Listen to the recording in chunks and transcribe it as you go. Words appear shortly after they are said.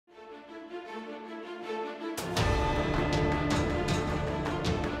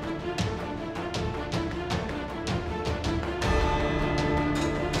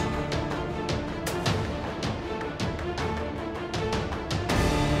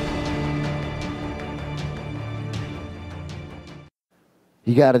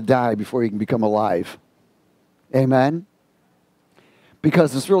You got to die before you can become alive. Amen?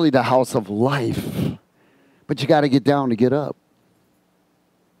 Because it's really the house of life. But you got to get down to get up.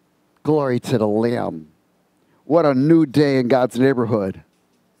 Glory to the Lamb. What a new day in God's neighborhood.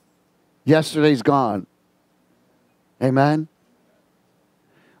 Yesterday's gone. Amen?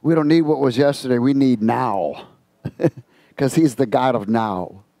 We don't need what was yesterday. We need now. Because he's the God of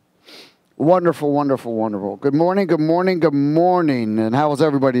now. Wonderful, wonderful, wonderful. Good morning, good morning, good morning. And how is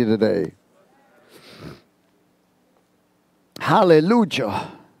everybody today?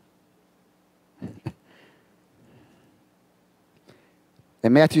 Hallelujah.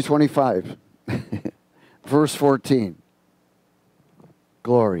 In Matthew 25, verse 14.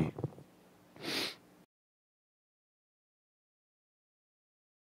 Glory.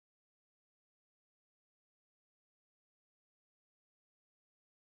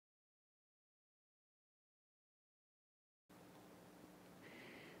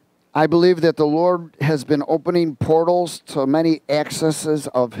 I believe that the Lord has been opening portals to many accesses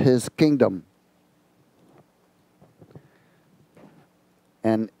of his kingdom.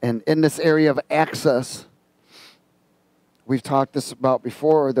 And in this area of access, we've talked this about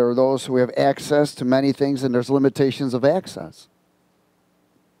before, there are those who have access to many things and there's limitations of access.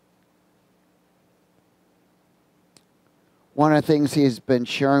 One of the things he's been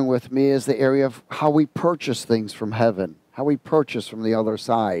sharing with me is the area of how we purchase things from heaven, how we purchase from the other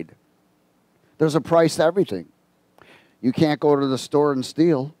side. There's a price to everything. You can't go to the store and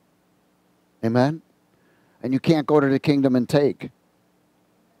steal. Amen? And you can't go to the kingdom and take.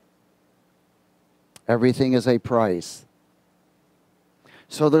 Everything is a price.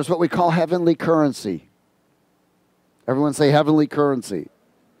 So there's what we call heavenly currency. Everyone say heavenly currency.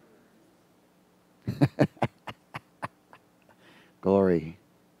 Glory.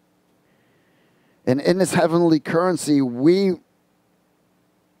 And in this heavenly currency, we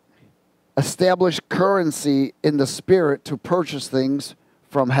establish currency in the spirit to purchase things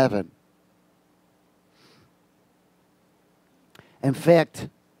from heaven. In fact,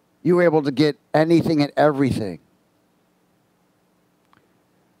 you were able to get anything and everything.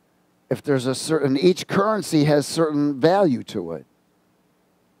 If there's a certain, each currency has certain value to it.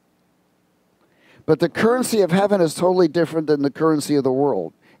 But the currency of heaven is totally different than the currency of the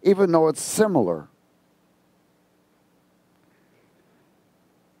world, even though it's similar.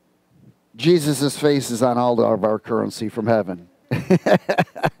 Jesus' face is on all of our currency from heaven.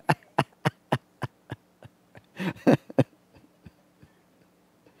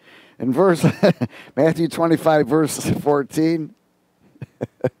 In Matthew 25, verse 14.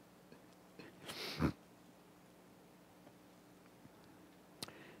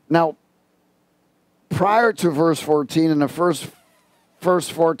 Now, prior to verse 14, in the first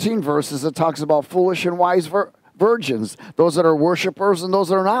 14 verses, it talks about foolish and wise virgins, those that are worshipers and those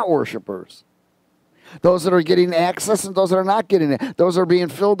that are not worshipers. Those that are getting access and those that are not getting it. Those that are being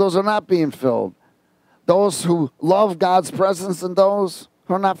filled, those that are not being filled. Those who love God's presence and those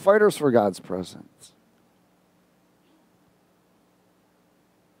who are not fighters for God's presence.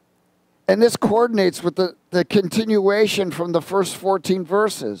 And this coordinates with the continuation from the first 14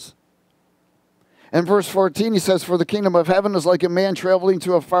 verses. In verse 14, he says, "For the kingdom of heaven is like a man traveling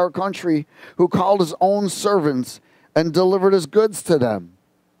to a far country who called his own servants and delivered his goods to them.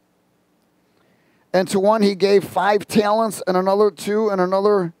 And to one he gave 5 talents, and another 2, and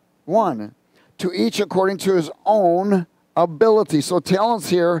another 1, to each according to his own ability." So talents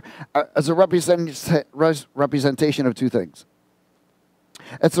here is a representation of 2 things.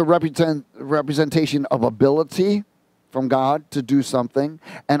 It's a representation of ability from God to do something,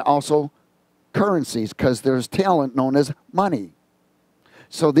 and also currencies, because there's talent known as money.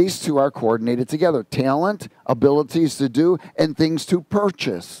 So these 2 are coordinated together. Talent, abilities to do, and things to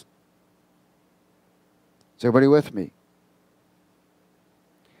purchase. Is everybody with me?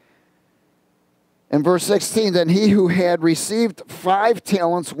 In verse 16, then he who had received 5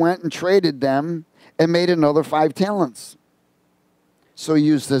 talents went and traded them and made another 5 talents. So he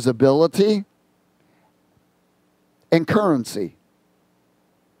used his ability and currency.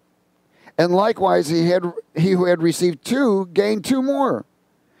 And likewise, he who had received 2 gained 2 more.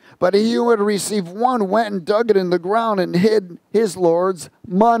 But he who had received 1 went and dug it in the ground and hid his Lord's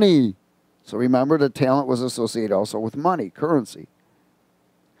money. So remember, the talent was associated also with money, currency.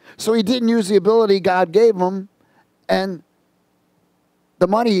 So he didn't use the ability God gave him, and the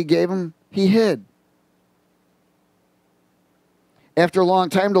money he gave him, he hid. After a long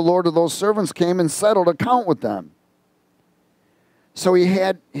time, the Lord of those servants came and settled account with them. So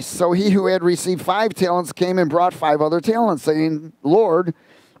he who had received 5 talents came and brought 5 other talents, saying, "Lord,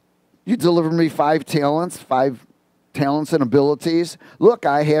 you delivered me 5 talents, 5 talents and abilities. Look,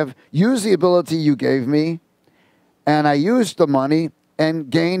 I have used the ability you gave me, and I used the money and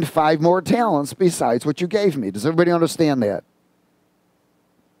gained 5 more talents besides what you gave me. Does everybody understand that?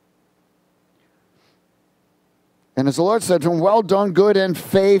 And as the Lord said to him, well done, good and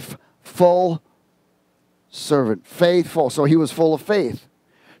faithful servant. Faithful. So he was full of faith.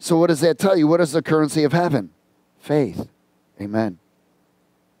 So what does that tell you? What is the currency of heaven? Faith. Amen.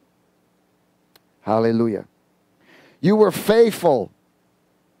 Hallelujah. You were faithful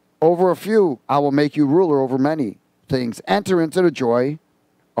over a few. I will make you ruler over many things. Enter into the joy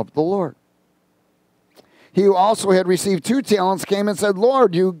of the Lord. He who also had received 2 talents came and said,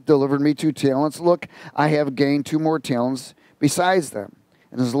 Lord, you delivered me 2 talents. Look, I have gained 2 more talents besides them.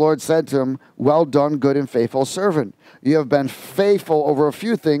 And his Lord said to him, well done, good and faithful servant. You have been faithful over a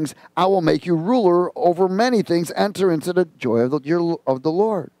few things. I will make you ruler over many things. Enter into the joy of the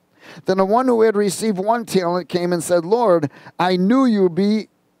Lord. Then the one who had received 1 talent came and said, Lord, I knew you would be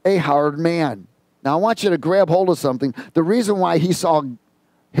a hard man. Now I want you to grab hold of something. The reason why he saw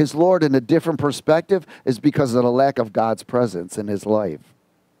his Lord in a different perspective is because of the lack of God's presence in his life.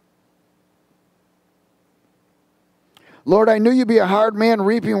 Lord, I knew you'd be a hard man,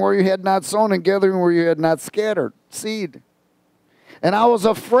 reaping where you had not sown and gathering where you had not scattered seed. And I was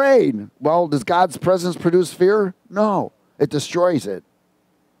afraid. Well, does God's presence produce fear? No, it destroys it.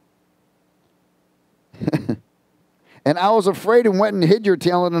 And I was afraid and went and hid your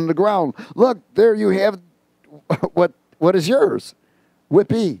talent in the ground. Look, there you have what is yours.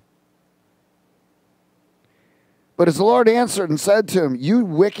 Whippy. But his Lord answered and said to him, you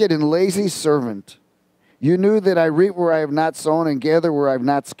wicked and lazy servant, you knew that I reap where I have not sown and gather where I have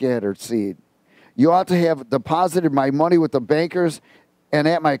not scattered seed. You ought to have deposited my money with the bankers, and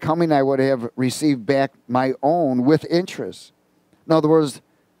at my coming I would have received back my own with interest. In other words,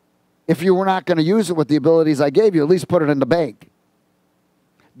 if you were not going to use it with the abilities I gave you, at least put it in the bank.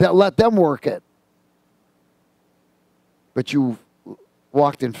 Let them work it. But you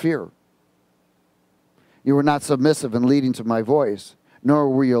walked in fear. You were not submissive and leading to my voice, nor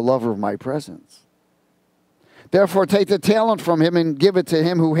were you a lover of my presence. Therefore, take the talent from him and give it to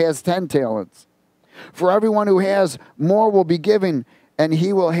him who has 10 talents. For everyone who has, more will be given, and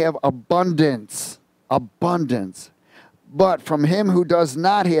he will have abundance. Abundance. But from him who does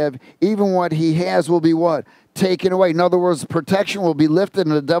not have, even what he has will be what? Taken away. In other words, protection will be lifted,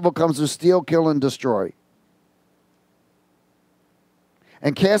 and the devil comes to steal, kill, and destroy.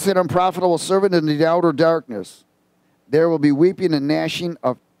 And cast that unprofitable servant into the outer darkness. There will be weeping and gnashing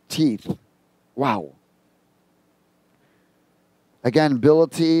of teeth. Wow. Again,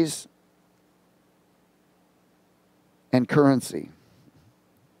 abilities and currency.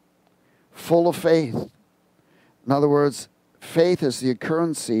 Full of faith. In other words, faith is the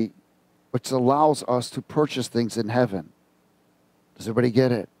currency which allows us to purchase things in heaven. Does everybody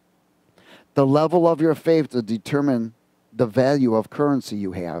get it? The level of your faith will determine the value of currency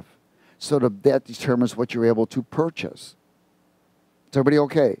you have. So that determines what you're able to purchase. Is everybody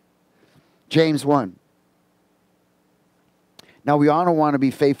okay? James 1. Now, we all want to be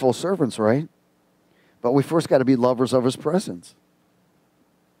faithful servants, right? But we first got to be lovers of his presence.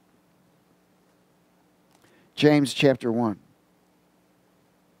 James chapter 1.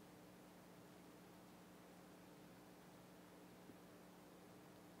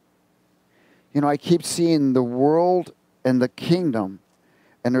 You know, I keep seeing the world and the kingdom,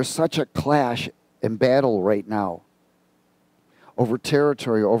 and there's such a clash and battle right now over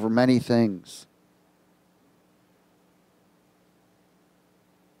territory, over many things.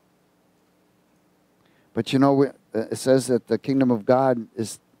 But you know, it says that the kingdom of God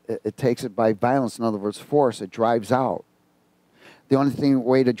it takes it by violence. In other words, force. It drives out. The only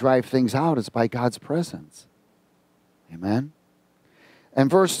way to drive things out is by God's presence. Amen? And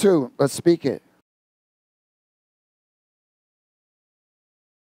verse 2, let's speak it.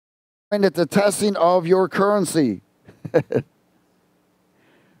 And that the testing of your currency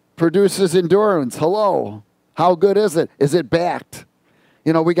produces endurance. Hello. How good is it? Is it backed?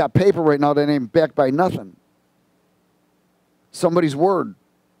 You know, we got paper right now that ain't backed by nothing. Somebody's word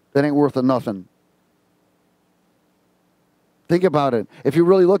that ain't worth a nothing. Think about it. If you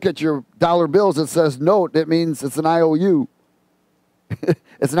really look at your dollar bills, it says note. That means it's an IOU.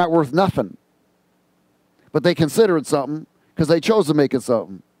 It's not worth nothing. But they consider it something because they chose to make it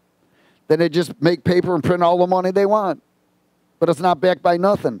something. Then they just make paper and print all the money they want. But it's not backed by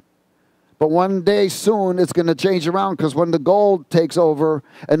nothing. But one day soon it's going to change around, because when the gold takes over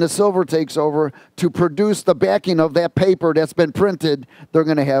and the silver takes over to produce the backing of that paper that's been printed, they're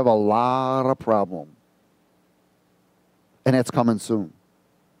going to have a lot of problem. And that's coming soon.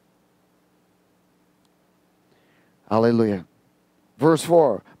 Hallelujah. Verse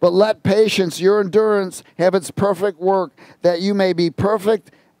 4, but let patience, your endurance, have its perfect work, that you may be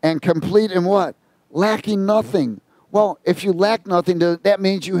perfect and complete in what? Lacking nothing. Well, if you lack nothing, that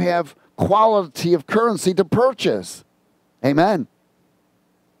means you have quality of currency to purchase. Amen.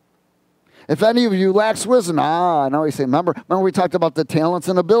 If any of you lacks wisdom, I know you say, remember we talked about the talents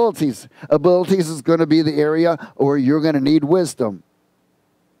and abilities. Abilities is going to be the area where you're going to need wisdom.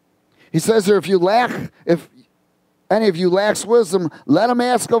 He says here, if any of you lacks wisdom, let him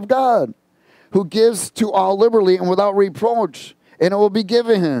ask of God, who gives to all liberally and without reproach, and it will be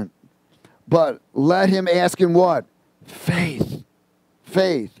given him. But let him ask in what? Faith.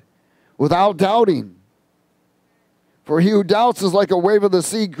 Faith. Without doubting. For he who doubts is like a wave of the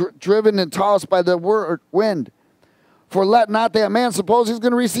sea driven and tossed by the wind. For let not that man suppose he's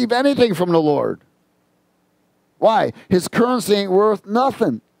going to receive anything from the Lord. Why? His currency ain't worth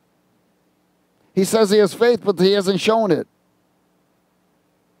nothing. He says he has faith, but he hasn't shown it.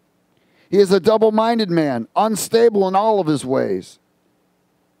 He is a double-minded man, unstable in all of his ways.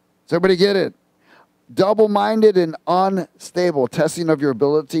 Does everybody get it? Double-minded and unstable, testing of your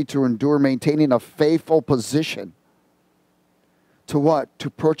ability to endure, maintaining a faithful position. To what? To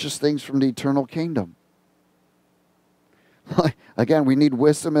purchase things from the eternal kingdom. Again, we need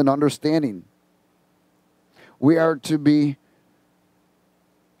wisdom and understanding. We are to be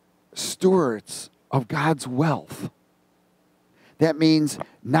stewards of God's wealth. That means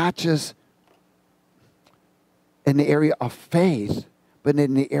not just in the area of faith, but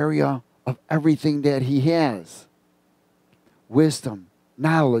in the area of everything that he has. Wisdom,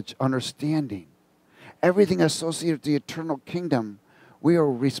 knowledge, understanding. Everything associated with the eternal kingdom, we are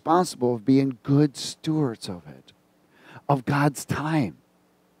responsible for being good stewards of it, of God's time.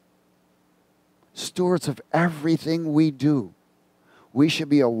 Stewards of everything we do. We should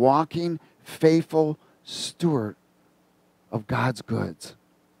be a walking, faithful steward of God's goods.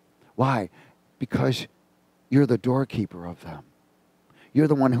 Why? Because you're the doorkeeper of them. You're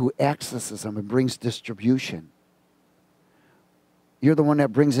the one who accesses them and brings distribution. You're the one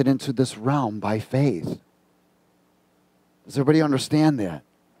that brings it into this realm by faith. Does everybody understand that?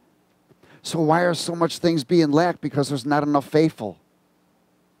 So why are so much things being lacked? Because there's not enough faithful.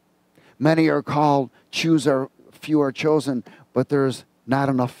 Many are called, few are chosen, but there's not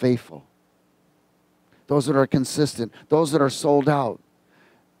enough faithful. Those that are consistent, those that are sold out.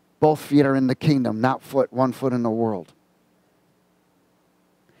 Both feet are in the kingdom, not one foot in the world.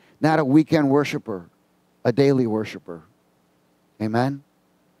 Not a weekend worshiper, a daily worshiper. Amen?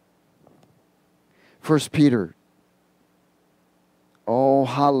 1 Peter. Oh,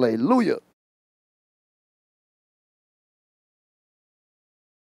 hallelujah.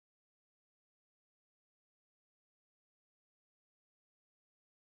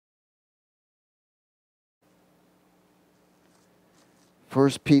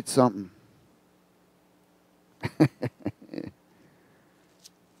 First Pete something.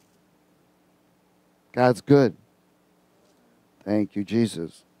 God's good. Thank you,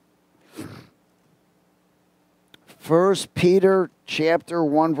 Jesus. 1 Peter chapter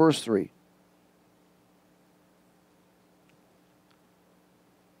 1, verse 3.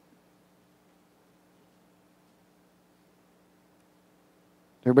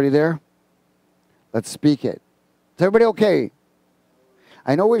 Everybody there? Let's speak it. Is everybody okay?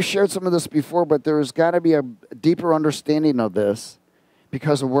 I know we've shared some of this before, but there's got to be a deeper understanding of this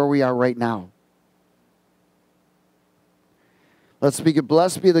because of where we are right now. Let's speak it.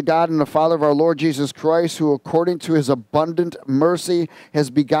 Blessed be the God and the Father of our Lord Jesus Christ, who according to his abundant mercy has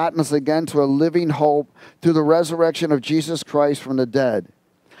begotten us again to a living hope through the resurrection of Jesus Christ from the dead,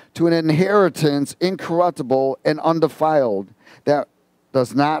 to an inheritance incorruptible and undefiled, that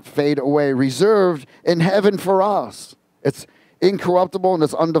does not fade away, reserved in heaven for us. It's incorruptible and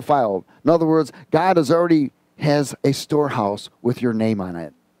it's undefiled. In other words, God already has a storehouse with your name on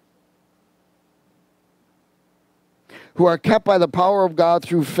it. Who are kept by the power of God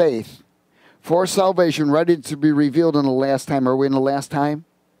through faith for salvation, ready to be revealed in the last time. Are we in the last time?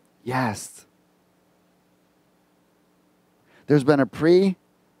 Yes. There's been a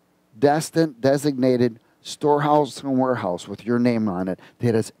predestined, designated storehouse and warehouse with your name on it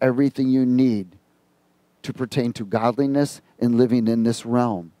that has everything you need to pertain to godliness and living in this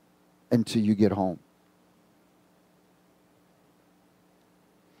realm until you get home.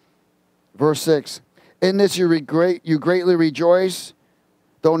 Verse 6. In this you greatly rejoice,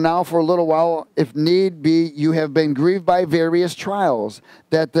 though now for a little while, if need be, you have been grieved by various trials,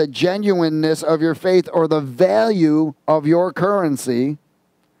 that the genuineness of your faith or the value of your currency,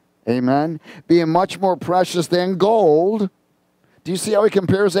 amen, being much more precious than gold. Do you see how he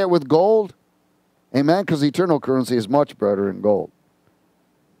compares that with gold? Amen? Because eternal currency is much better than gold.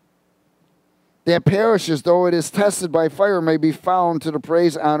 That perishes, though it is tested by fire, may be found to the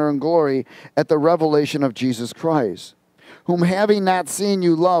praise, honor, and glory at the revelation of Jesus Christ, whom having not seen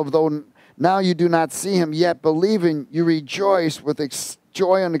you love, though now you do not see him, yet believing you rejoice with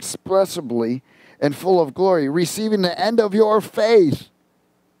joy inexpressibly and full of glory, receiving the end of your faith,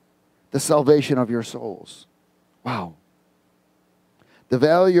 the salvation of your souls. Wow. The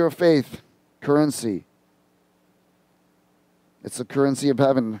value of your faith, currency. It's the currency of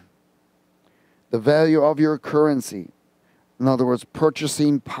heaven. The value of your currency. In other words,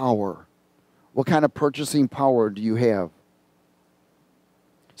 purchasing power. What kind of purchasing power do you have?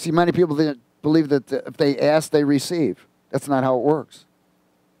 See, many people believe that if they ask, they receive. That's not how it works.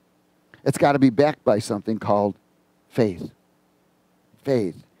 It's got to be backed by something called faith.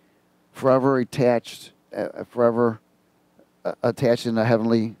 Faith. Forever attached in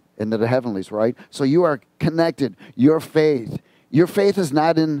into the heavenlies, right? So you are connected. Your faith is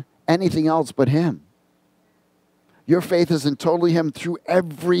not in anything else but him. Your faith is in totally him through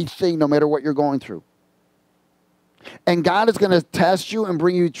everything, no matter what you're going through. And God is going to test you and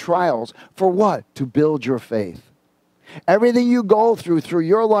bring you trials. For what? To build your faith. Everything you go through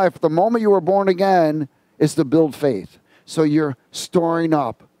your life, the moment you were born again, is to build faith. So you're storing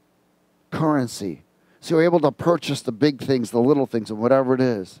up currency. So you're able to purchase the big things, the little things, and whatever it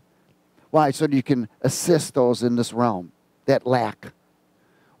is. Why? So that you can assist those in this realm that lack.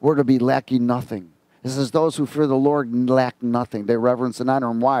 We're to be lacking nothing. It says those who fear the Lord lack nothing. They reverence and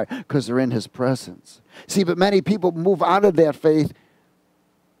honor him. Why? Because they're in his presence. See, but many people move out of that faith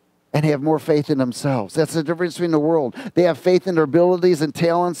and have more faith in themselves. That's the difference between the world. They have faith in their abilities and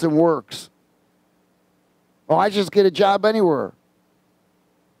talents and works. Oh, I just get a job anywhere.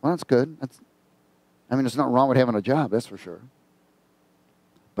 Well, that's good. There's nothing wrong with having a job, that's for sure.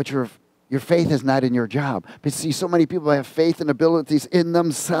 But your faith is not in your job. But see, so many people have faith and abilities in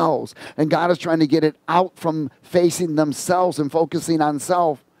themselves. And God is trying to get it out from facing themselves and focusing on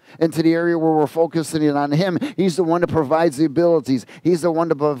self into the area where we're focusing on him. He's the one that provides the abilities. He's the one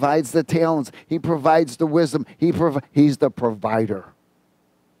that provides the talents. He provides the wisdom. He's the provider,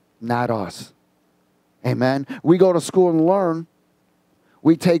 not us. Amen. We go to school and learn.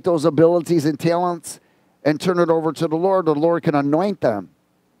 We take those abilities and talents and turn it over to the Lord. The Lord can anoint them.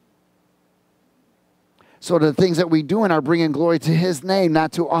 So the things that we do are bringing glory to his name,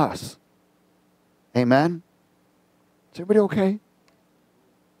 not to us. Amen? Is everybody okay?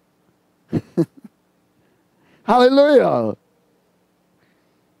 Hallelujah.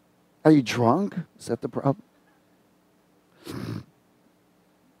 Are you drunk? Is that the problem?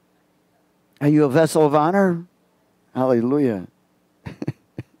 Are you a vessel of honor? Hallelujah.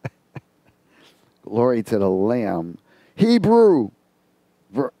 Glory to the Lamb. Hebrew,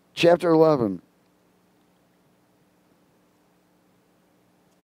 chapter 11.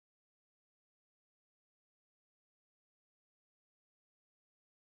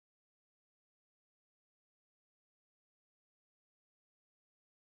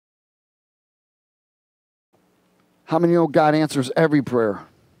 How many know God answers every prayer?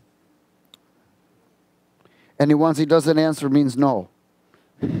 And the ones he doesn't answer means no.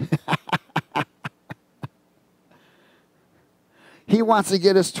 He wants to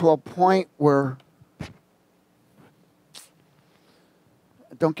get us to a point where,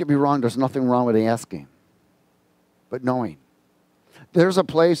 don't get me wrong, there's nothing wrong with asking, but knowing. There's a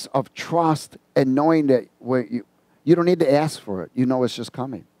place of trust and knowing that where you don't need to ask for it. You know it's just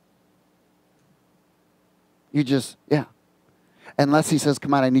coming. You just, yeah. Unless he says,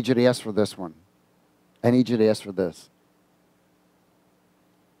 come on, I need you to ask for this one. I need you to ask for this.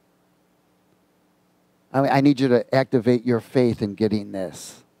 I need you to activate your faith in getting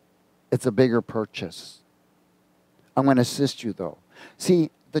this. It's a bigger purchase. I'm going to assist you, though.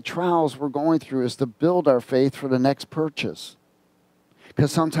 See, the trials we're going through is to build our faith for the next purchase.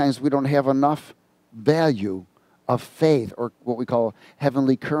 Because sometimes we don't have enough value of faith, or what we call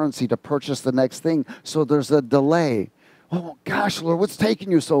heavenly currency, to purchase the next thing. So there's a delay. Oh, gosh, Lord, what's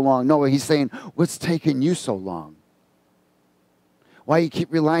taking you so long? No, he's saying, what's taking you so long? Why you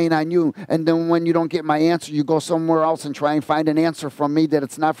keep relying on you, and then when you don't get my answer, you go somewhere else and try and find an answer from me that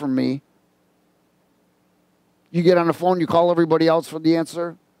it's not from me. You get on the phone, you call everybody else for the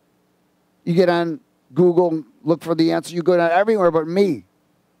answer. You get on Google, look for the answer. You go down everywhere but me.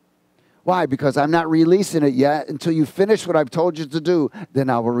 Why? Because I'm not releasing it yet. Until you finish what I've told you to do, then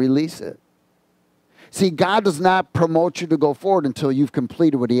I will release it. See, God does not promote you to go forward until you've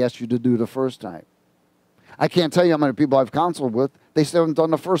completed what he asked you to do the first time. I can't tell you how many people I've counseled with. They still haven't done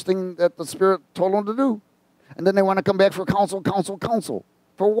the first thing that the Spirit told them to do. And then they want to come back for counsel.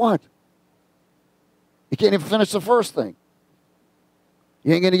 For what? You can't even finish the first thing.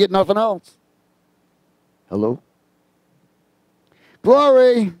 You ain't going to get nothing else. Hello?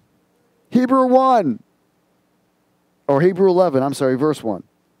 Glory. Hebrew 1. Or Hebrew 11, I'm sorry, verse 1.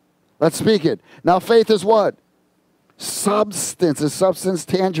 Let's speak it. Now faith is what? Substance. Is substance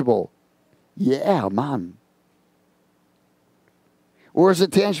tangible? Yeah, man. Where is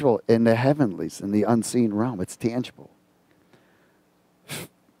it tangible? In the heavenlies, in the unseen realm. It's tangible.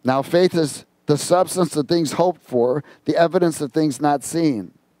 Now faith is the substance of things hoped for, the evidence of things not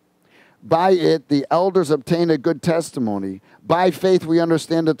seen. By it, the elders obtained a good testimony. By faith, we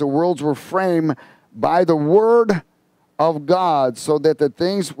understand that the worlds were framed by the word of God, so that the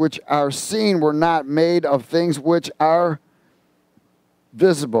things which are seen were not made of things which are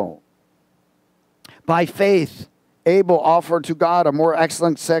visible. By faith, Abel offered to God a more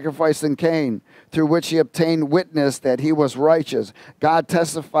excellent sacrifice than Cain, through which he obtained witness that he was righteous. God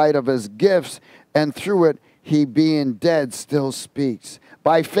testified of his gifts, and through it, he being dead still speaks.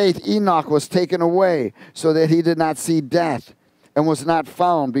 By faith, Enoch was taken away, so that he did not see death, and was not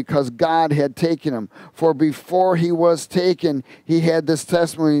found, because God had taken him. For before he was taken, he had this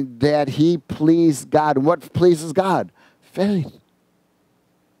testimony that he pleased God. And what pleases God? Faith.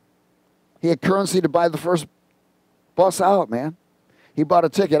 He had currency to buy the first bus out, man. He bought a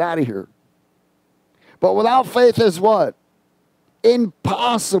ticket out of here. But without faith is what?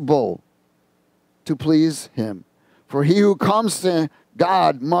 Impossible to please him. For he who comes to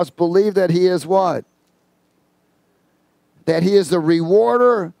God must believe that he is what? That he is the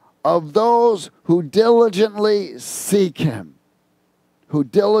rewarder of those who diligently seek him. Who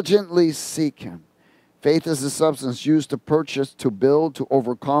diligently seek him. Faith is the substance used to purchase, to build, to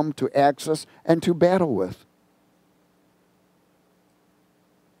overcome, to access, and to battle with.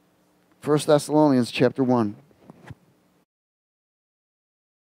 1 Thessalonians chapter 1.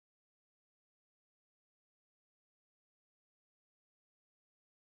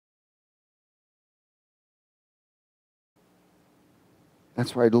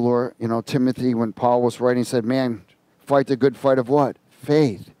 That's why the Lord, Timothy, when Paul was writing, said, man, fight the good fight of what?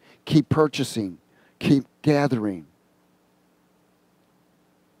 Faith. Keep purchasing. Keep gathering.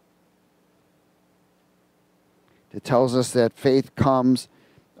 It tells us that faith comes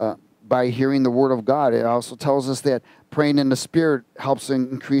by hearing the word of God. It also tells us that praying in the Spirit helps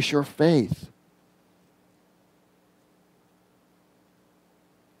increase your faith.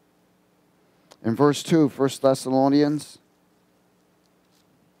 In verse 2, 1 Thessalonians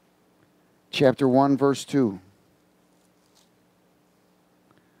chapter 1, verse 2.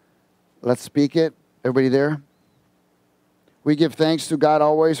 Let's speak it. Everybody there? We give thanks to God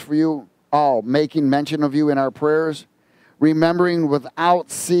always for you all, making mention of you in our prayers, remembering without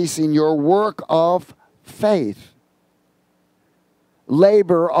ceasing your work of faith,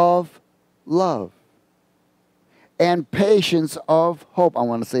 labor of love, and patience of hope. I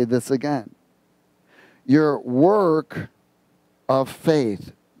want to say this again. Your work of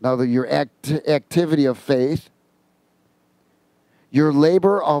faith. Now, your activity of faith, your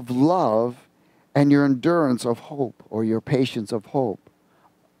labor of love, and your endurance of hope, or your patience of hope,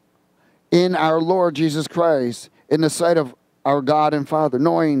 in our Lord Jesus Christ, in the sight of our God and Father,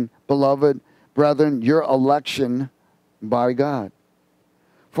 knowing, beloved brethren, your election by God.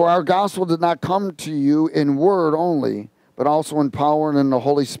 For our gospel did not come to you in word only, but also in power and in the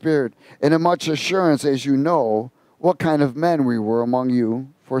Holy Spirit, and in much assurance, as you know what kind of men we were among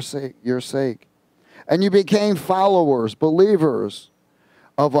you for your sake. And you became followers, believers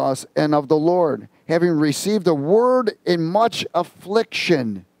of us and of the Lord, having received the word in much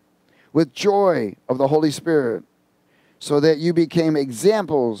affliction with joy of the Holy Spirit, so that you became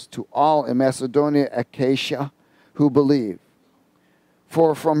examples to all in Macedonia, Achaia, who believe.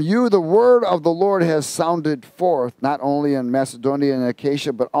 For from you the word of the Lord has sounded forth, not only in Macedonia and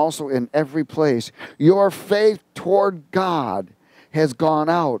Achaia, but also in every place. Your faith toward God has gone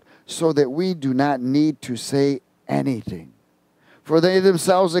out, so that we do not need to say anything. For they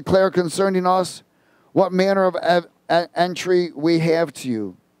themselves declare concerning us what manner of entry we have to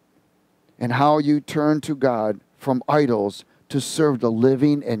you, and how you turn to God from idols to serve the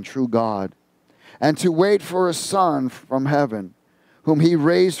living and true God, and to wait for a Son from heaven, whom he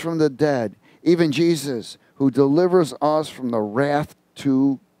raised from the dead, even Jesus, who delivers us from the wrath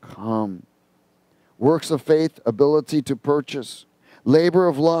to come. Works of faith, ability to purchase, labor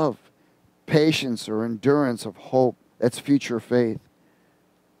of love, patience or endurance of hope. That's future faith.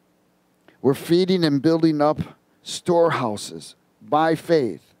 We're feeding and building up storehouses by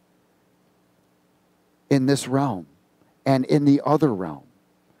faith in this realm and in the other realm.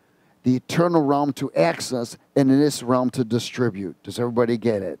 The eternal realm to access, and in this realm to distribute. Does everybody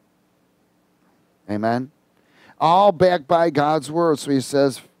get it? Amen? All backed by God's word. So he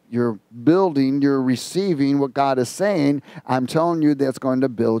says, you're building, you're receiving what God is saying. I'm telling you that's going to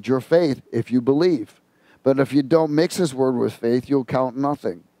build your faith if you believe. But if you don't mix his word with faith, you'll count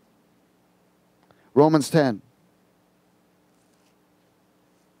nothing. Romans 10.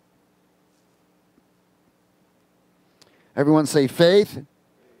 Everyone say faith,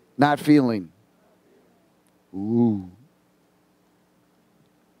 not feeling. Ooh.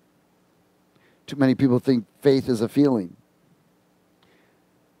 Too many people think faith is a feeling.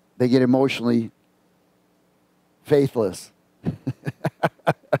 They get emotionally faithless.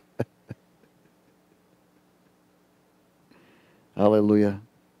 Hallelujah.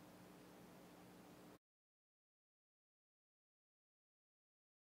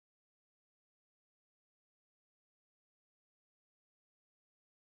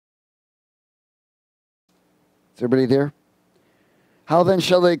 Is everybody there? How then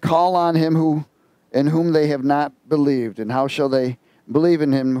shall they call on him in whom they have not believed? And how shall they believe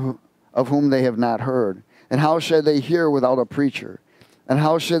in him of whom they have not heard? And how shall they hear without a preacher? And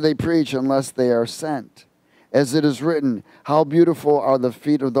how shall they preach unless they are sent? As it is written, how beautiful are the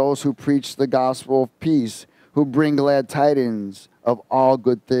feet of those who preach the gospel of peace, who bring glad tidings of all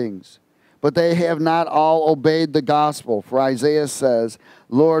good things. But they have not all obeyed the gospel. For Isaiah says,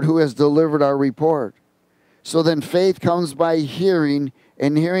 Lord, who has delivered our report? So then faith comes by hearing,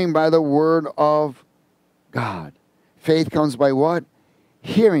 and hearing by the word of God. Faith comes by what?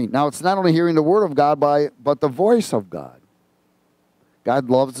 Hearing. Now, it's not only hearing the word of God, but the voice of God. God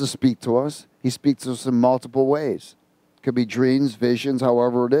loves to speak to us. He speaks to us in multiple ways. It could be dreams, visions,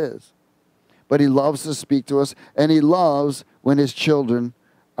 however it is. But he loves to speak to us, and he loves when his children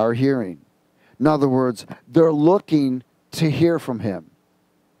are hearing. In other words, they're looking to hear from him.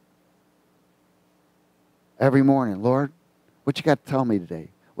 Every morning, Lord, what you got to tell me today?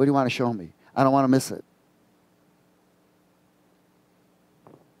 What do you want to show me? I don't want to miss it.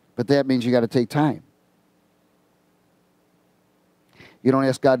 But that means you got to take time. You don't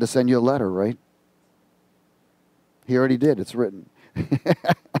ask God to send you a letter, right? He already did. It's written.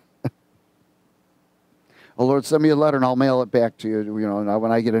 Oh, Lord, send me a letter and I'll mail it back to you,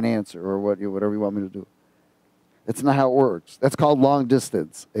 when I get an answer or whatever you want me to do. That's not how it works. That's called long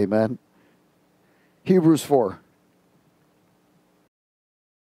distance. Amen. Hebrews 4.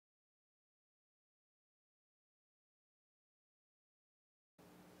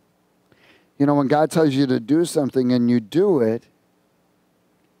 When God tells you to do something and you do it,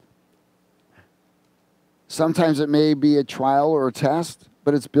 sometimes it may be a trial or a test,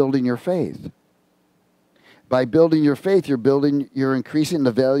 but it's building your faith. By building your faith, you're increasing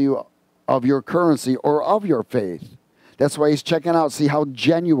the value of your currency or of your faith. That's why he's checking out, see how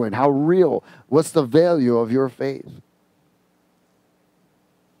genuine, how real, what's the value of your faith.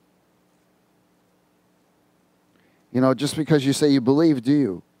 Just because you say you believe, do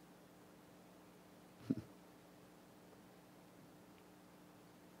you?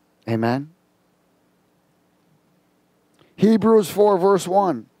 Amen? Hebrews 4, verse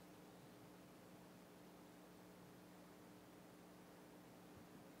 1.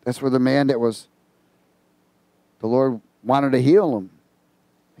 That's where the man the Lord wanted to heal him.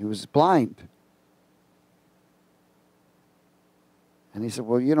 He was blind. And he said,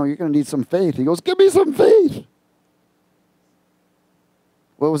 well, you're going to need some faith. He goes, give me some faith.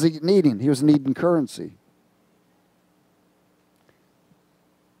 What was he needing? He was needing currency.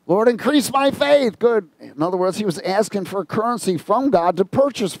 Lord, increase my faith. Good. In other words, he was asking for currency from God to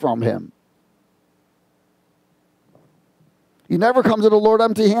purchase from him. You never come to the Lord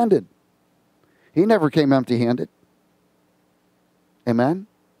empty-handed. He never came empty-handed. Amen?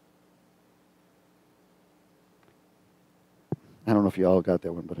 I don't know if you all got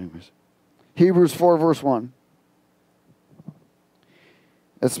that one, but anyways. Hebrews 4, verse 1.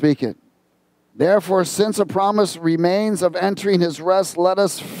 Let's speak it. Therefore, since a promise remains of entering his rest, let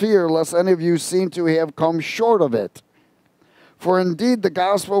us fear lest any of you seem to have come short of it. For indeed the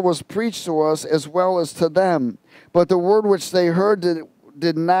gospel was preached to us as well as to them. But the word which they heard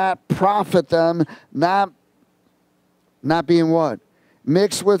did not profit them, not being what?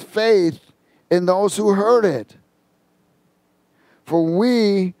 Mixed with faith in those who heard it. For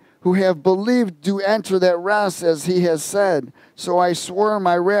we who have believed do enter that rest, as he has said. So I swore in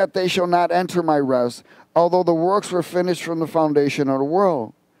my wrath, they shall not enter my rest, although the works were finished from the foundation of the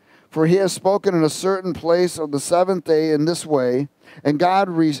world. For he has spoken in a certain place of the seventh day in this way, and God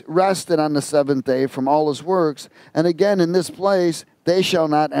rested on the seventh day from all his works. And again in this place, they shall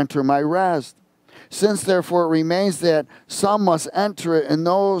not enter my rest. Since therefore it remains that some must enter it, and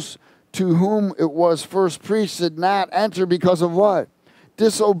those to whom it was first preached did not enter because of what?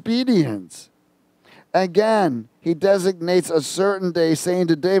 Disobedience. Again, he designates a certain day, saying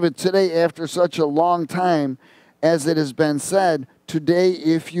to David, today, after such a long time, as it has been said, today,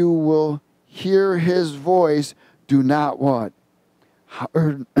 if you will hear his voice, do not what?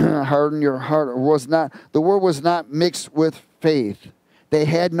 Harden your heart. The word was not mixed with faith. They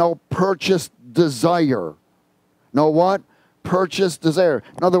had no purchased desire. No what? Purchased desire.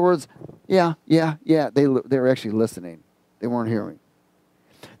 In other words, yeah. They were actually listening. They weren't hearing.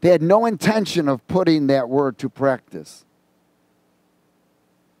 They had no intention of putting that word to practice.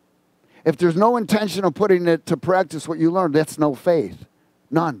 If there's no intention of putting it to practice, what you learned, that's no faith.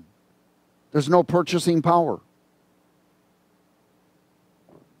 None. There's no purchasing power.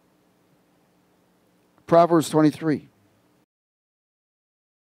 Proverbs 23.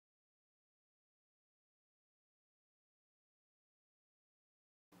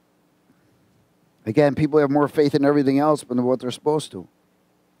 Again, people have more faith in everything else than what they're supposed to.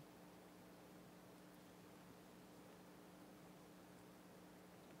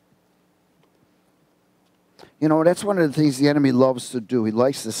 You know, that's one of the things the enemy loves to do. He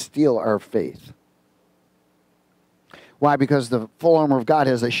likes to steal our faith. Why? Because the full armor of God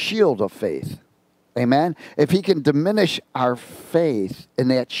has a shield of faith. Amen? If he can diminish our faith in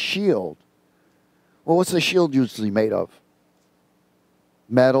that shield, well, what's the shield usually made of?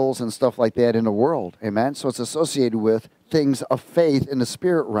 Metals and stuff like that in the world. Amen? So it's associated with things of faith in the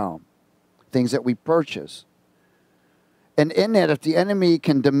spirit realm. Things that we purchase. And in that, if the enemy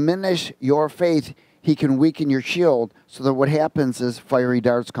can diminish your faith, he can weaken your shield, so that what happens is fiery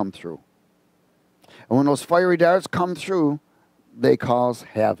darts come through. And when those fiery darts come through, they cause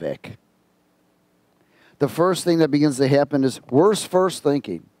havoc. The first thing that begins to happen is worst first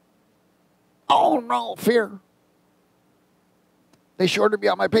thinking. Oh no, fear. They shorted me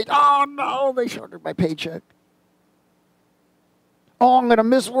on my paycheck. Oh no, they shorted my paycheck. Oh, I'm going to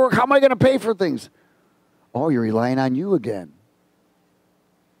miss work. How am I going to pay for things? Oh, you're relying on you again.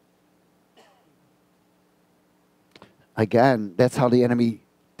 Again, that's how the enemy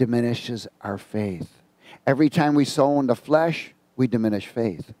diminishes our faith. Every time we sow in the flesh, we diminish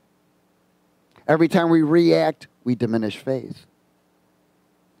faith. Every time we react, we diminish faith.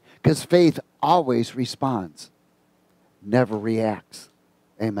 Because faith always responds, never reacts.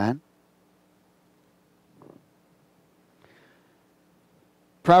 Amen?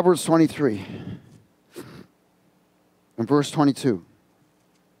 Proverbs 23 and verse 22.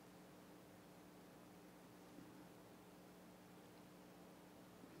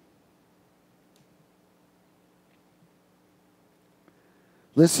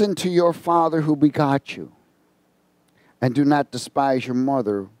 Listen to your father who begot you, and do not despise your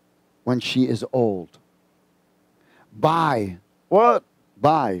mother when she is old. Buy. What?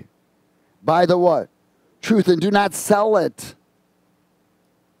 Buy. Buy the what? Truth, and do not sell it.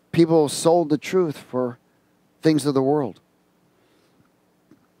 People have sold the truth for things of the world.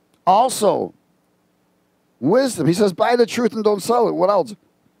 Also, wisdom. He says, buy the truth and don't sell it. What else?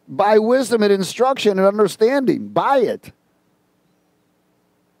 Buy wisdom and instruction and understanding. Buy it.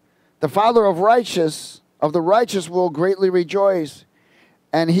 The father of the righteous will greatly rejoice,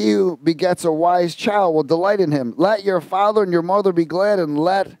 and he who begets a wise child will delight in him. Let your father and your mother be glad, and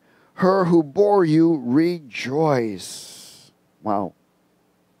let her who bore you rejoice. Wow.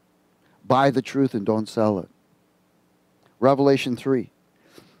 Buy the truth and don't sell it. Revelation 3.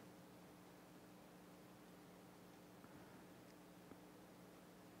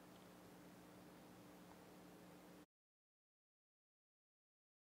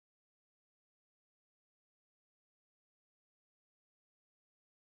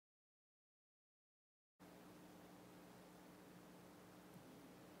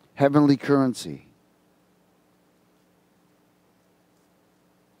 Heavenly currency.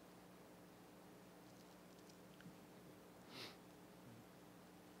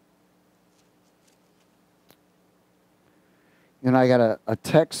 You know, I got a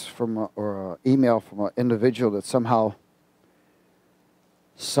text from or an email from an individual that somehow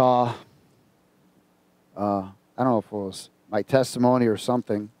saw, I don't know if it was my testimony or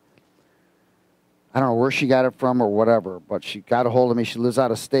something. I don't know where she got it from or whatever, but she got a hold of me. She lives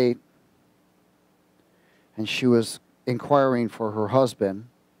out of state. And she was inquiring for her husband.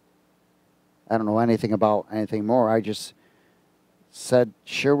 I don't know anything about anything more. I just said,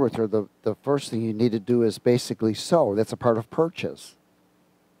 share with her, the first thing you need to do is basically sow. That's a part of purchase.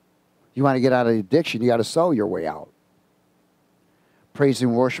 You want to get out of the addiction, you got to sow your way out.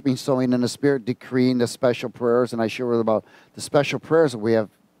 Praising, worshiping, sowing in the Spirit, decreeing the special prayers. And I share with her about the special prayers that we have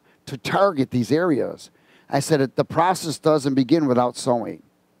to target these areas. I said the process doesn't begin without sowing.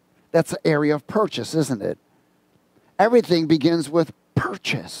 That's an area of purchase, isn't it? Everything begins with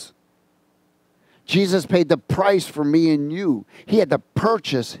purchase. Jesus paid the price for me and you. He had to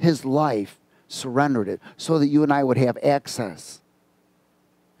purchase his life, surrendered it, so that you and I would have access.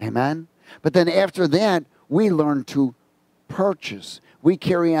 Amen? But then after that, we learn to purchase. We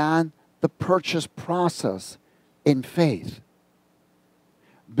carry on the purchase process in faith,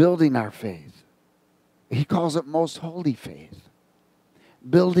 building our faith. He calls it most holy faith.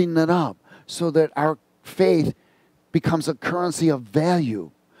 Building it up so that our faith becomes a currency of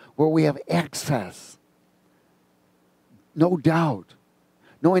value where we have access. No doubt.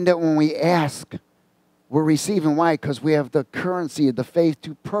 Knowing that when we ask, we're receiving. Why? Because we have the currency of the faith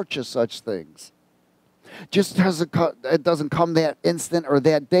to purchase such things. Just because it doesn't come that instant or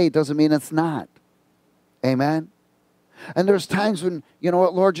that day doesn't mean it's not. Amen? And there's times when, you know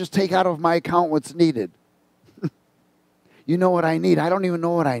what, Lord, just take out of my account what's needed. You know what I need. I don't even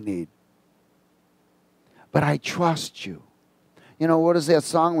know what I need. But I trust you. You know, what is that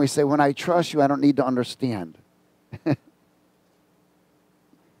song we say? When I trust you, I don't need to understand.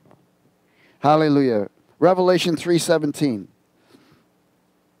 Hallelujah. Revelation 3:17.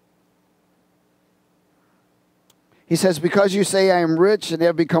 He says, because you say I am rich and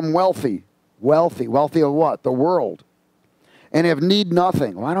have become wealthy. Wealthy. Wealthy of what? The world. And have need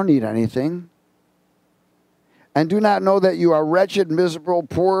nothing. Well, I don't need anything. And do not know that you are wretched, miserable,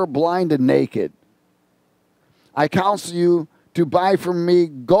 poor, blind, and naked. I counsel you to buy from me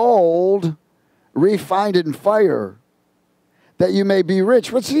gold refined in fire, that you may be rich.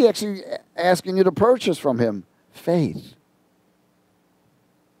 What's he actually asking you to purchase from him? Faith.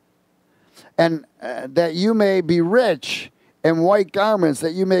 And that you may be rich, and white garments,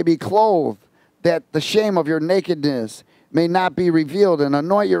 that you may be clothed, that the shame of your nakedness may not be revealed, and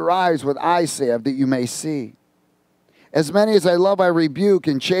anoint your eyes with eye salve, that you may see. As many as I love, I rebuke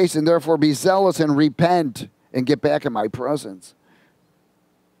and chasten, therefore be zealous and repent, and get back in my presence.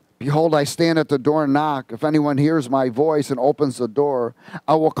 Behold, I stand at the door and knock. If anyone hears my voice and opens the door,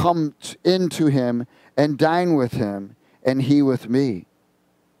 I will come into him and dine with him, and he with me.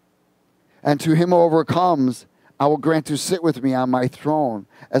 And to him who overcomes, I will grant to sit with me on my throne,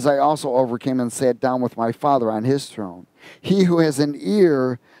 as I also overcame and sat down with my Father on his throne. He who has an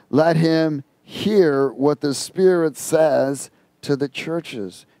ear, let him hear what the Spirit says to the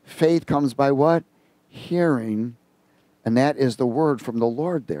churches. Faith comes by what? Hearing. And that is the word from the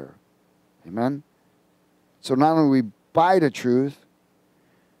Lord there. Amen? So not only we buy the truth,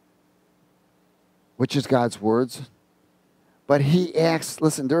 which is God's words, but he acts.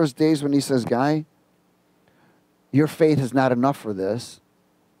 Listen, there's days when he says, Guy, your faith is not enough for this.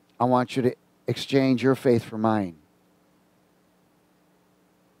 I want you to exchange your faith for mine.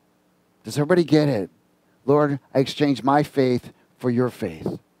 Does everybody get it? Lord, I exchange my faith for your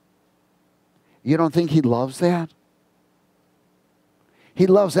faith. You don't think he loves that? He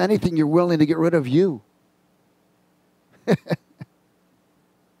loves anything you're willing to get rid of you.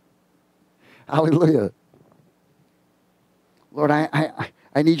 Hallelujah. Lord, I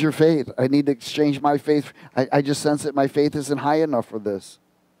need your faith. I need to exchange my faith. I just sense that my faith isn't high enough for this.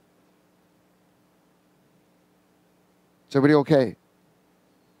 Is everybody okay?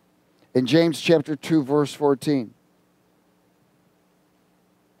 In James chapter 2, verse 14.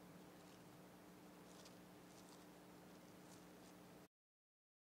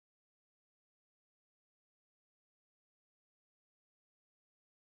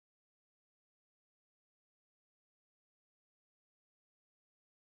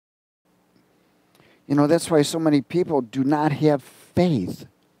 You know, that's why so many people do not have faith.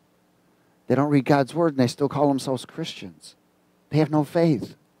 They don't read God's word and they still call themselves Christians. They have no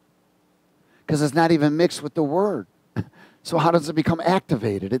faith. Because it's not even mixed with the word. So how does it become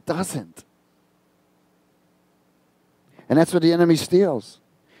activated? It doesn't. And that's what the enemy steals.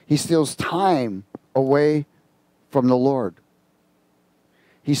 He steals time away from the Lord.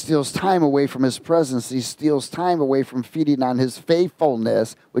 He steals time away from his presence. He steals time away from feeding on his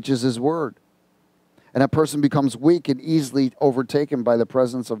faithfulness, which is his word. And a person becomes weak and easily overtaken by the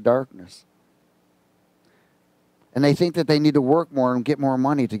presence of darkness. And they think that they need to work more and get more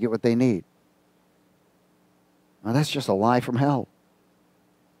money to get what they need. Now, that's just a lie from hell.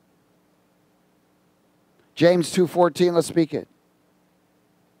 James 2:14, let's speak it.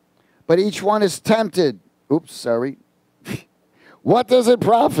 But each one is tempted. Oops, sorry. What does it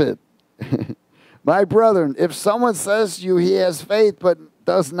profit? My brethren, if someone says to you he has faith but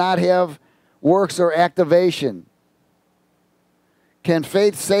does not have works or activation, can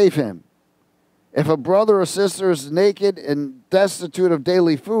faith save him? If a brother or sister is naked and destitute of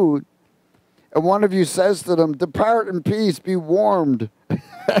daily food, and one of you says to them, depart in peace, be warmed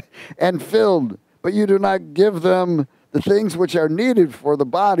and filled, but you do not give them the things which are needed for the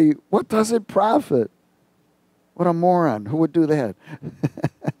body, what does it profit? What a moron. Who would do that?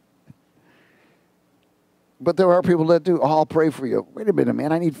 But there are people that do. Oh, I'll pray for you. Wait a minute,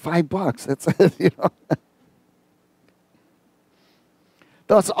 man. I need $5. That's it, you know.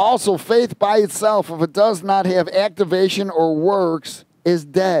 Thus also faith by itself, if it does not have activation or works, is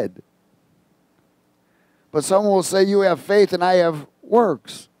dead. But someone will say, you have faith and I have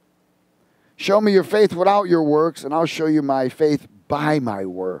works. Show me your faith without your works, and I'll show you my faith by my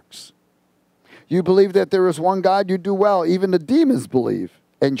works. You believe that there is one God, you do well. Even the demons believe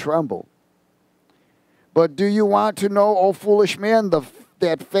and tremble. But do you want to know, O foolish man,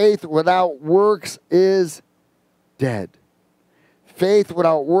 that faith without works is dead? Faith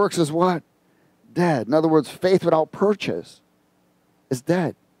without works is what? Dead. In other words, faith without purchase is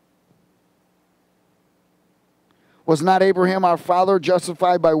dead. Was not Abraham our father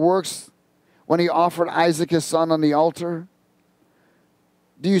justified by works when he offered Isaac his son on the altar?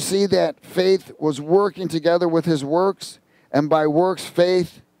 Do you see that faith was working together with his works, and by works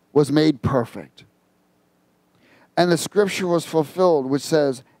faith was made perfect? And the scripture was fulfilled, which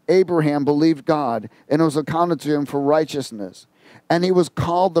says, Abraham believed God, and it was accounted to him for righteousness. And he was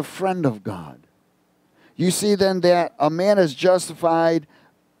called the friend of God. You see then that a man is justified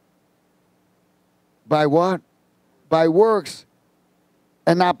by what? By works,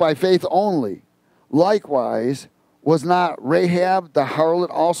 and not by faith only. Likewise, was not Rahab the harlot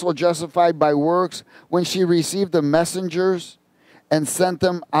also justified by works when she received the messengers and sent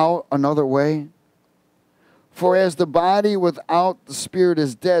them out another way? For as the body without the spirit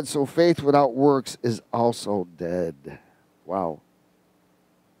is dead, so faith without works is also dead. Wow.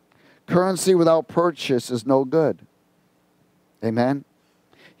 Currency without purchase is no good. Amen.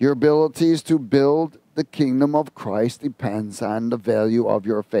 Your abilities to build the kingdom of Christ depends on the value of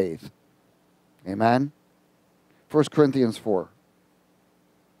your faith. Amen. 1 Corinthians 4.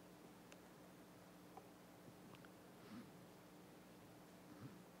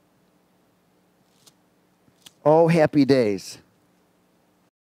 Oh, happy days.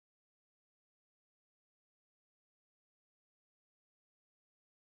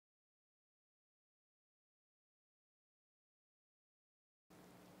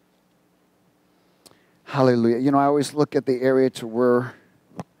 Hallelujah. You know, I always look at the area to where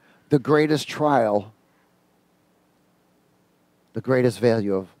the greatest trial, the greatest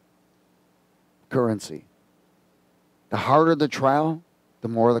value of currency. The harder the trial, the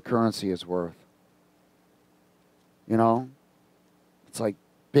more the currency is worth. You know, it's like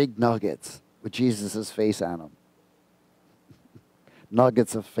big nuggets with Jesus' face on them.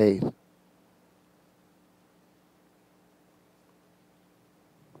 Nuggets of faith.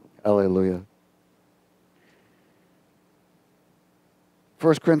 Hallelujah.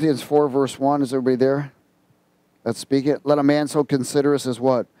 1 Corinthians 4, verse 1. Is everybody there? Let's speak it. Let a man so consider us as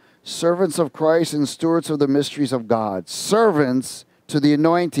what? Servants of Christ and stewards of the mysteries of God. Servants to the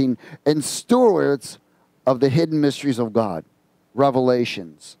anointing and stewards of the hidden mysteries of God.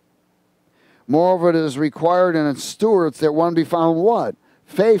 Revelations. Moreover, it is required in its stewards that one be found what?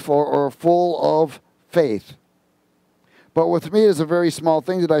 Faithful or full of faith. But with me it is a very small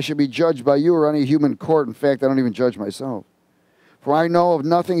thing that I should be judged by you or any human court. In fact, I don't even judge myself. For I know of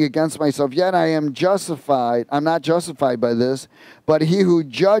nothing against myself, yet I am justified. I'm not justified by this, but he who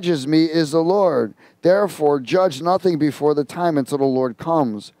judges me is the Lord. Therefore, judge nothing before the time until the Lord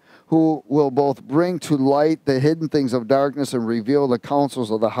comes, who will both bring to light the hidden things of darkness and reveal the counsels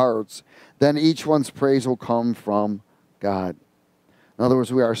of the hearts. Then each one's praise will come from God. In other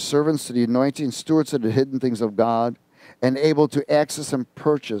words, we are servants to the anointing, stewards of the hidden things of God, and able to access and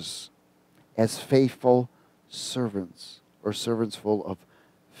purchase as faithful servants, or servants full of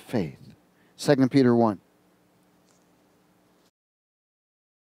faith. 2 Peter 1.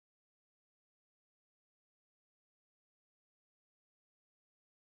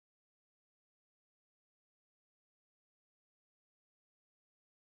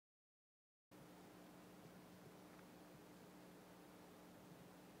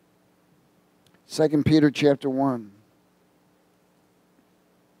 Second Peter chapter 1.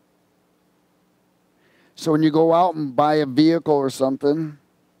 So when you go out and buy a vehicle or something,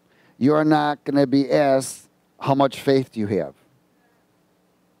 you're not going to be asked, how much faith do you have?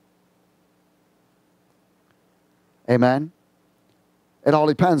 Amen? It all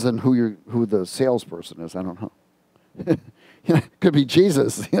depends on who the salesperson is. I don't know. You know, it could be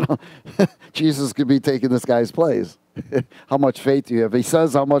Jesus. You know, Jesus could be taking this guy's place. How much faith do you have? He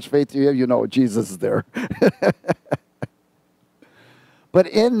says, how much faith do you have? You know, Jesus is there. But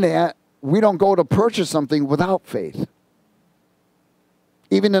in that, we don't go to purchase something without faith.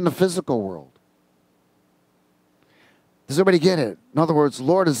 Even in the physical world. Does everybody get it? In other words,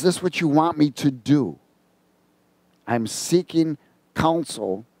 Lord, is this what you want me to do? I'm seeking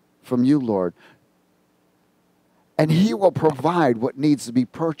counsel from you, Lord. And he will provide what needs to be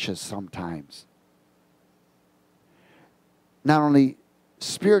purchased sometimes. Not only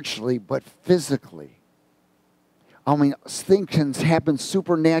spiritually, but physically. I mean, things can happen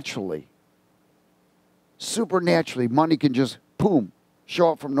supernaturally. Supernaturally, money can just, boom,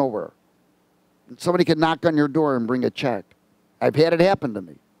 show up from nowhere. Somebody can knock on your door and bring a check. I've had it happen to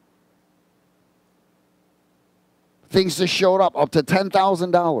me. Things just showed up to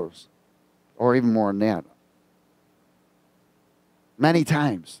 $10,000 or even more than that. Many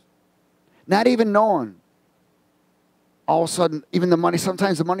times. Not even knowing. All of a sudden, even the money,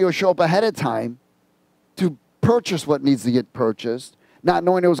 sometimes the money will show up ahead of time to purchase what needs to get purchased, not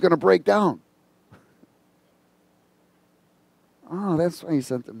knowing it was going to break down. Oh, that's why he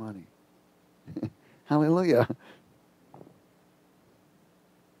sent the money. Hallelujah.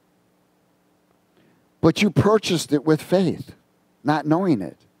 But you purchased it with faith, not knowing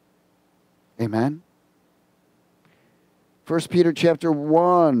it. Amen. 1 Peter chapter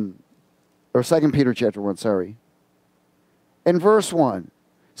 1, or 2 Peter chapter 1, sorry. In verse 1,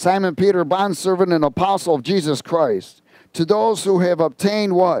 Simon Peter, bondservant and apostle of Jesus Christ, to those who have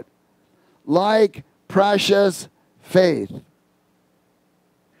obtained what? Like precious faith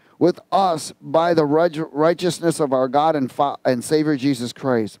with us by the righteousness of our God and Savior Jesus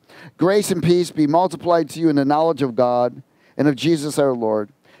Christ. Grace and peace be multiplied to you in the knowledge of God and of Jesus our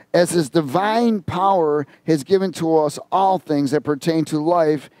Lord, as his divine power has given to us all things that pertain to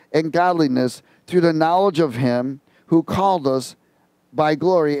life and godliness through the knowledge of him who called us by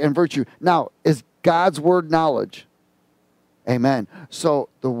glory and virtue. Now, is God's word knowledge? Amen. So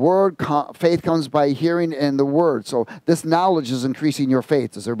the word, faith comes by hearing and the word. So this knowledge is increasing your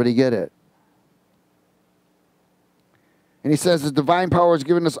faith. Does everybody get it? And he says the divine power has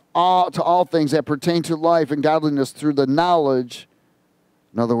given us all things that pertain to life and godliness through the knowledge,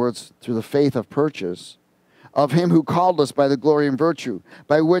 in other words, through the faith of purchase, of him who called us by the glory and virtue,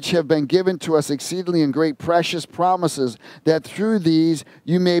 by which have been given to us exceedingly and great precious promises, that through these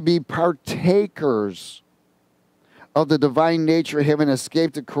you may be partakers of the divine nature, having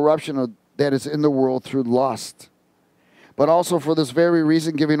escaped the corruption that is in the world through lust. But also for this very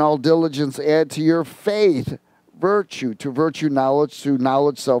reason, giving all diligence, add to your faith virtue, to virtue knowledge, to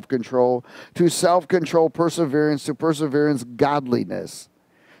knowledge self-control, to self-control perseverance, to perseverance godliness,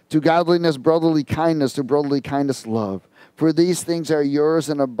 to godliness brotherly kindness, to brotherly kindness love. For these things are yours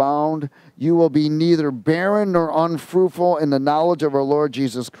and abound. You will be neither barren nor unfruitful in the knowledge of our Lord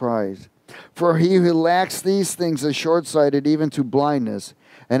Jesus Christ. For he who lacks these things is short-sighted even to blindness,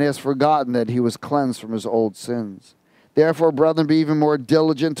 and has forgotten that he was cleansed from his old sins. Therefore, brethren, be even more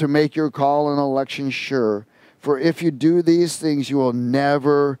diligent to make your call and election sure. For if you do these things, you will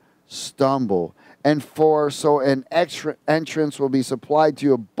never stumble. And for so an extra entrance will be supplied to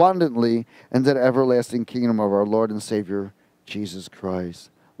you abundantly into the everlasting kingdom of our Lord and Savior, Jesus Christ.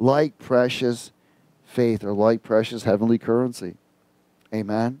 Like precious faith, or like precious heavenly currency.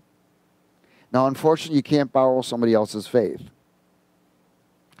 Amen. Now, unfortunately, you can't borrow somebody else's faith.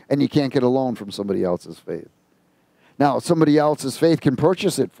 And you can't get a loan from somebody else's faith. Now, somebody else's faith can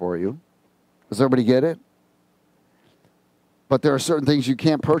purchase it for you. Does everybody get it? But there are certain things you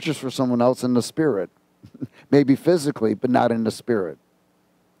can't purchase for someone else in the spirit. Maybe physically, but not in the spirit.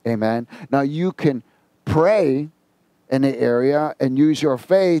 Amen. Now, you can pray in the area and use your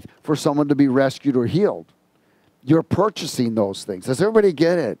faith for someone to be rescued or healed. You're purchasing those things. Does everybody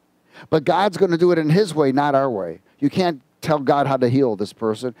get it? But God's going to do it in his way, not our way. You can't tell God how to heal this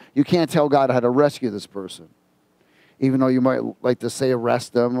person. You can't tell God how to rescue this person. Even though you might like to say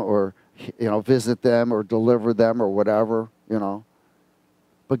arrest them or, visit them or deliver them or whatever,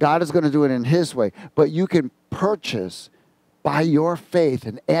 But God is going to do it in his way. But you can purchase by your faith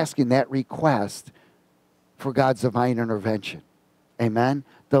and asking that request for God's divine intervention. Amen?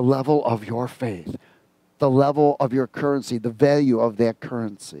 The level of your faith. The level of your currency. The value of that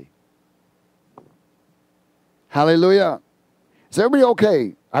currency. Hallelujah. Is everybody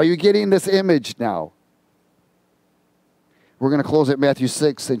okay? Are you getting this image now? We're going to close at Matthew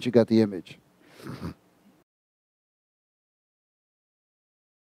 6 since you got the image.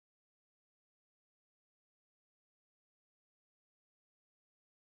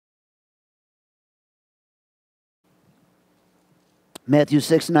 Matthew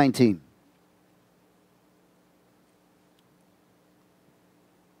 6:19.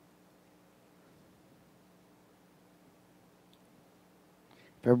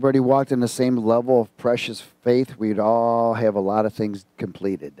 If everybody walked in the same level of precious faith, we'd all have a lot of things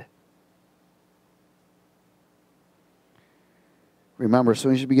completed. Remember, as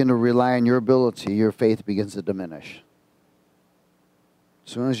soon as you begin to rely on your ability, your faith begins to diminish.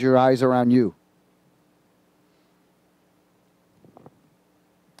 As soon as your eyes are on you.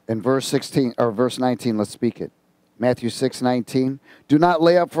 In verse 16 or verse 19, let's speak it. Matthew 6:19. Do not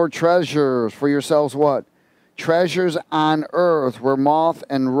lay up for treasures for yourselves what? Treasures on earth where moth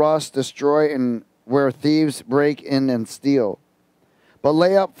and rust destroy and where thieves break in and steal. But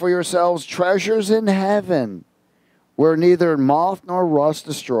lay up for yourselves treasures in heaven where neither moth nor rust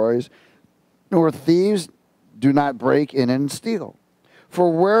destroys, nor thieves do not break in and steal.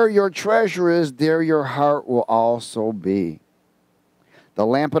 For where your treasure is, there your heart will also be. The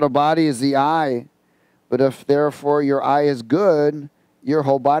lamp of the body is the eye, but if therefore your eye is good, your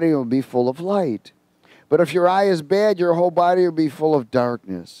whole body will be full of light. But if your eye is bad, your whole body will be full of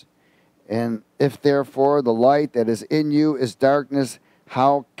darkness. And if therefore the light that is in you is darkness,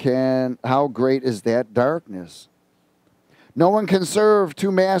 how great is that darkness? No one can serve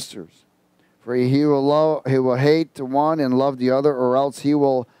two masters, for he will hate the one and love the other, or else he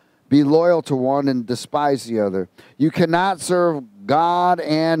will be loyal to one and despise the other. You cannot serve God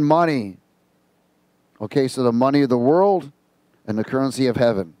and money. Okay, so the money of the world and the currency of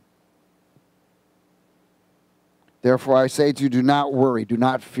heaven. Therefore I say to you, do not worry, do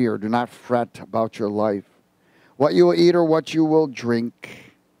not fear, do not fret about your life, what you will eat or what you will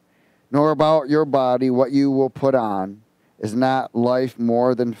drink, nor about your body, what you will put on. Is not life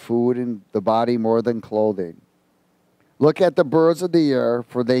more than food and the body more than clothing? Look at the birds of the air,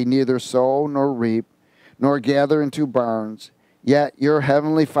 for they neither sow nor reap, nor gather into barns, yet your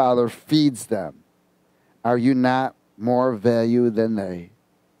heavenly Father feeds them. Are you not more value than they?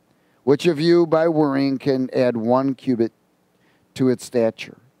 Which of you, by worrying, can add 1 cubit to its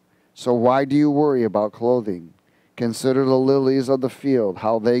stature? So why do you worry about clothing? Consider the lilies of the field,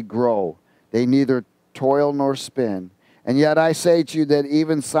 how they grow. They neither toil nor spin. And yet I say to you that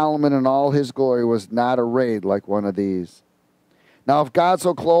even Solomon in all his glory was not arrayed like one of these. Now if God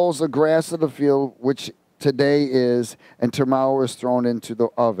so clothes the grass of the field, which today is and tomorrow is thrown into the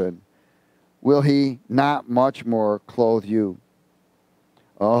oven, will he not much more clothe you?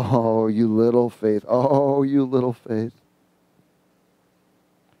 Oh, you little faith. Oh, you little faith.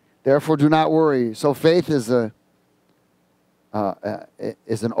 Therefore do not worry. So faith is an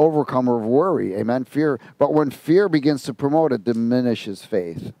overcomer of worry. Amen. Fear. But when fear begins to promote it, diminishes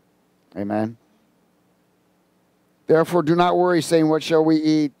faith. Amen. Therefore, do not worry, saying, what shall we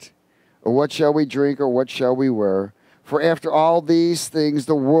eat? Or what shall we drink? Or what shall we wear? For after all these things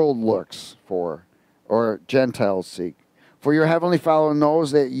the world looks for, or Gentiles seek. For your heavenly Father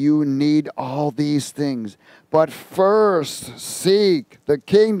knows that you need all these things. But first seek the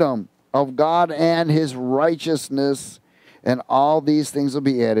kingdom of God and his righteousness, and all these things will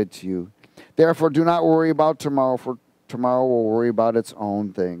be added to you. Therefore, do not worry about tomorrow, for tomorrow will worry about its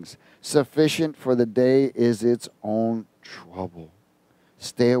own things. Sufficient for the day is its own trouble.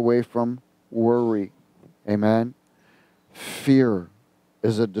 Stay away from worry. Amen. Fear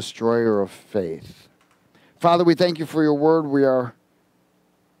is a destroyer of faith. Father, we thank you for your word. We are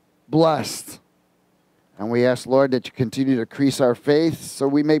blessed. And we ask, Lord, that you continue to increase our faith so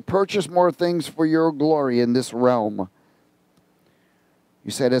we may purchase more things for your glory in this realm. You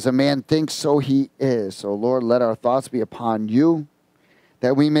said, as a man thinks, so he is. So, Lord, let our thoughts be upon you,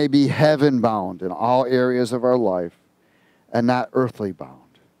 that we may be heaven-bound in all areas of our life and not earthly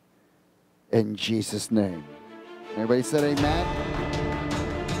bound. In Jesus' name. Everybody said amen?